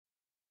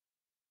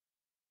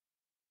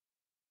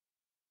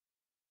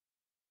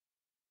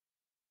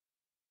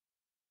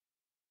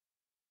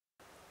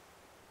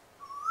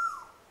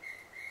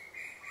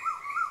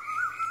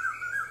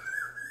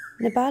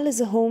Nepal is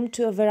a home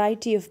to a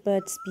variety of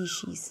bird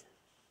species.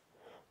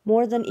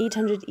 More than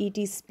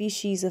 880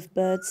 species of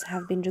birds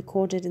have been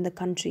recorded in the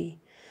country,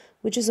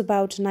 which is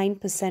about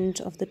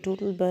 9% of the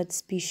total bird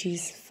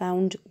species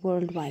found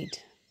worldwide.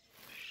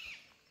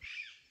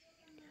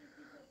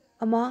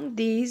 Among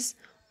these,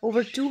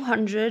 over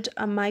 200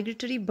 are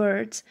migratory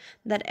birds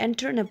that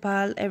enter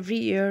Nepal every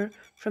year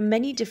from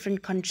many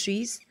different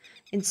countries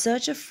in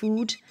search of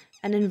food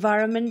and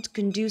environment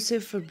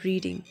conducive for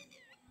breeding.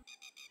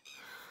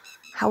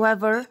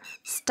 However,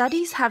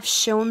 studies have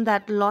shown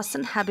that loss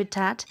in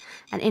habitat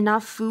and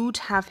enough food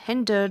have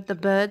hindered the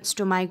birds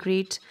to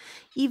migrate,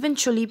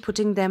 eventually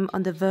putting them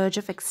on the verge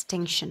of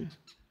extinction.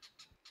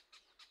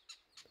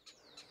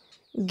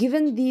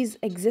 Given these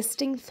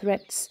existing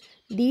threats,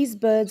 these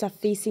birds are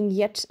facing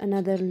yet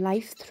another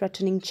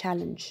life-threatening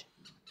challenge: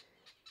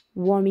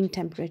 warming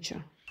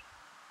temperature.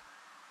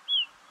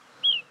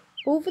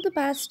 Over the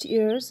past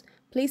years,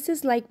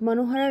 places like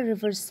Manohara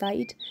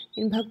Riverside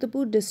in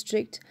Bhaktapur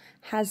district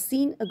has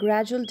seen a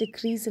gradual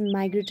decrease in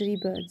migratory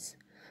birds.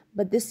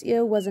 But this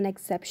year was an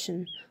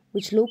exception,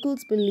 which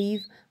locals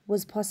believe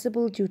was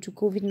possible due to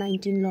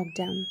COVID-19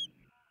 lockdown.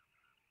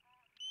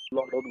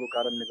 लकडाउनको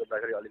कारणले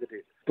गर्दाखेरि अलिकति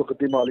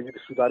प्रकृतिमा अलिकति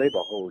सुधारै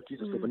भएको हो कि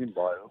जस्तो पनि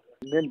भयो।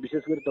 मेन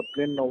विशेष गरी त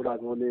प्लेन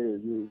नउडाएकोले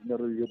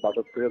यिनीहरू यो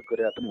बाटो प्रयोग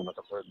गरेका पनि हुन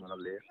सक्छ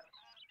उनीहरूले।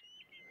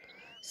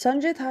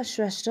 Sanjay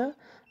Shrestha,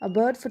 a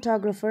bird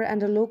photographer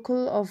and a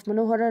local of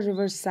Manohara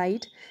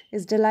Riverside,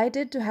 is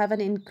delighted to have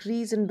an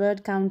increase in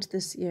bird count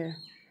this year.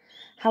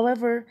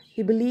 However,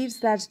 he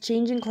believes that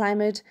changing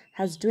climate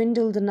has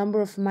dwindled the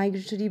number of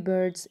migratory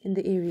birds in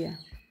the area.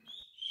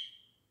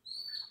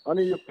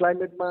 अनि यो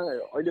क्लाइमेटमा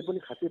अहिले पनि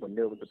खासै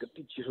भन्ने हो भने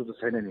त्यति चिसो त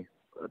छैन नि,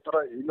 तर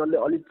यिनीहरूले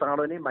अलिक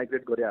चाँडो नै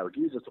माइग्रेट गरे हो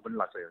कि जस्तो पनि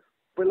लाग्छ।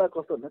 पहिला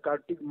कस्तो भन्दा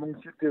कार्तिक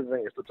मङ्सिरतिर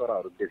चाहिँ यस्तो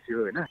चराहरू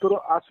देखियो हैन, तर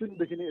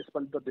आश्विनदेखि नै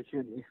यसपालि त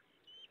देखियो नि।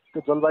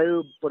 त्यो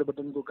जलवायु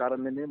परिवर्तनको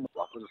कारणले नै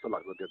भएको जस्तो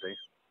लाग्छ त्यो चाहिँ।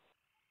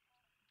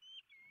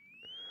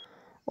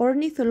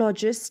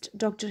 Ornithologist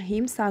Dr.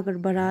 Hemsagar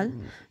Baral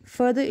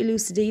further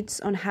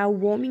elucidates on how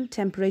warming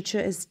temperature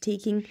is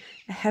taking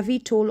a heavy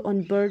toll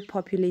on bird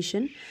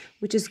population,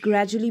 which is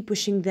gradually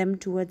pushing them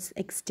towards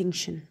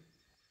extinction.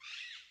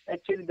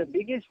 Actually, the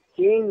biggest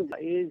change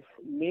is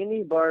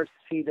many birds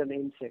feed on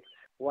insects.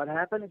 What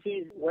happens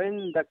is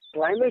when the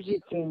climate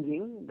is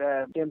changing,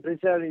 the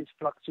temperature is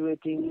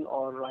fluctuating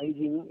or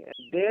rising,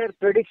 their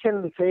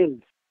prediction fails.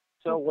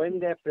 So when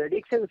their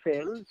prediction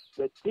fails,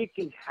 the chick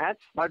is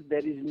hatched, but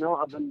there is no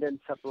abundant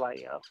supply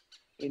of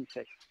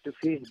insects to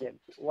feed them.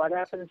 What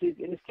happens is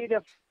instead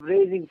of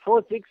raising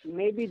 4 chicks,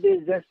 maybe they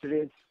just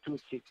raise 2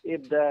 chicks.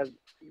 If the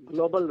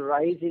global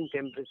rise in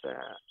temperature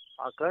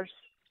occurs,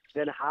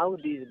 then how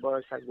these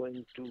birds are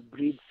going to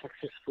breed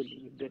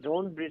successfully? If they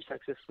don't breed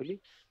successfully,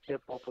 their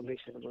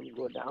population will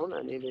go down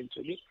and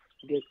eventually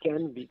they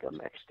can become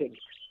extinct.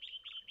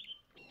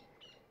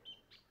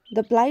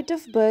 The plight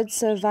of birds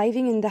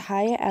surviving in the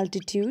higher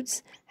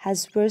altitudes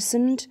has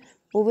worsened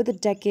over the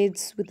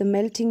decades with the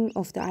melting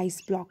of the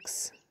ice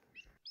blocks.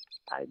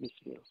 Ibis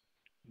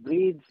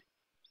breeds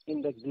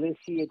in the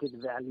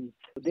glaciated valleys.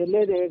 They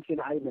lay their eggs in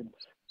islands.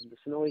 The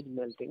snow is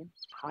melting.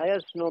 Higher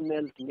snow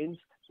melt means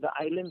the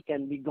island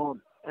can be gone.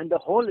 And the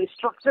whole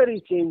structure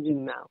is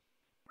changing now.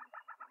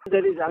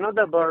 There is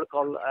another bird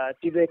called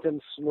Tibetan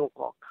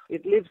snowcock.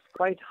 It lives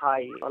quite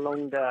high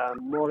along the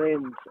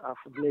moraines of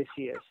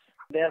glaciers.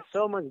 They are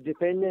so much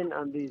dependent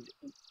on these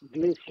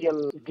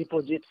glacial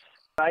deposits.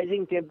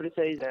 Rising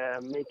temperature is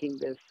making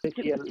this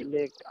glacial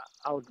lake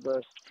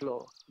outburst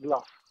flow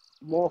bluff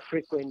more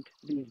frequent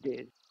these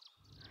days.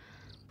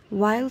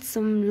 While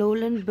some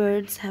lowland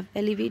birds have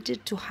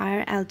elevated to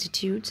higher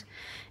altitudes,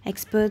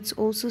 experts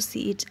also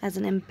see it as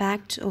an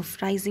impact of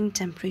rising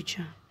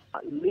temperature.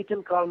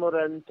 Little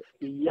cormorant,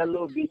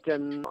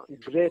 yellow-beaten,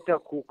 greater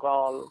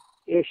cuckoo,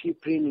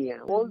 Aeschiprinia,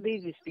 all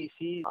these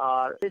species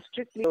are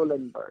strictly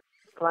lowland birds,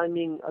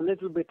 climbing a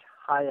little bit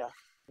higher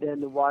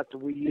than what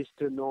we used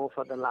to know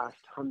for the last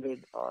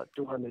 100 or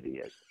 200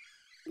 years.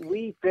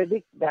 We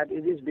predict that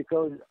it is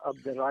because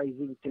of the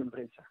rising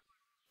temperature.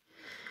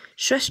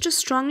 Shrestha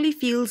strongly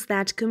feels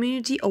that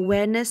community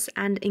awareness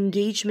and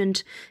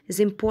engagement is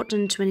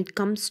important when it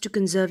comes to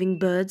conserving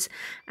birds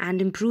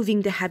and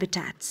improving their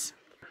habitats.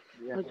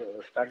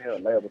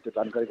 स्थानीयहरूलाई अब त्यो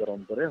जानकारी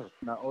गराउनु पर्यो,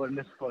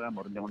 awareness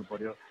प्रोग्रामहरू ल्याउनु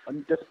पर्यो, अनि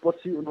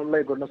त्यसपछि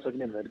उनीहरूलाई गर्न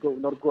सक्ने भनेको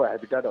उनीहरूको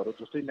ह्याबिटाटहरू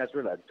जस्तै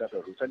नेचुरल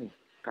ह्याबिटाटहरू छ नि,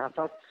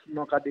 घाँस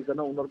नकाटिकन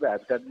उनीहरूको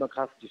ह्याबिटाटमा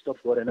खास डिस्टर्ब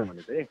गरेन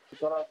भने चाहिँ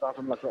तर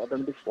आफ्नो लाग्छ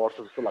अटोमेटिक बढ्छ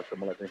जस्तो लाग्छ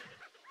मलाई चाहिँ।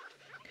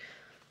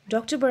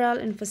 Dr. Baral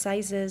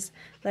emphasizes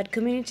that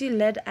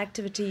community-led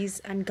activities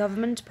and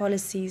government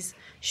policies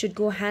should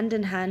go hand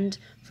in hand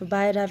for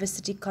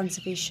biodiversity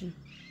conservation.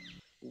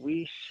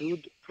 We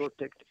should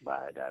protect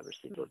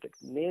biodiversity,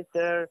 protect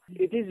nature.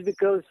 It is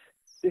because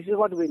this is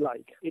what we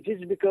like. It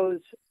is because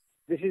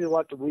this is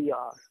what we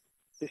are.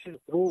 This is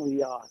who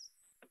we are.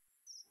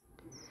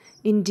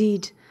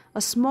 Indeed,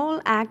 a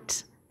small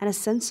act and a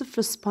sense of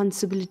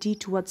responsibility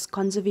towards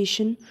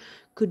conservation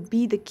could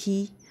be the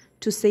key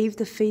to save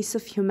the face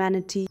of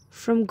humanity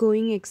from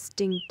going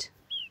extinct.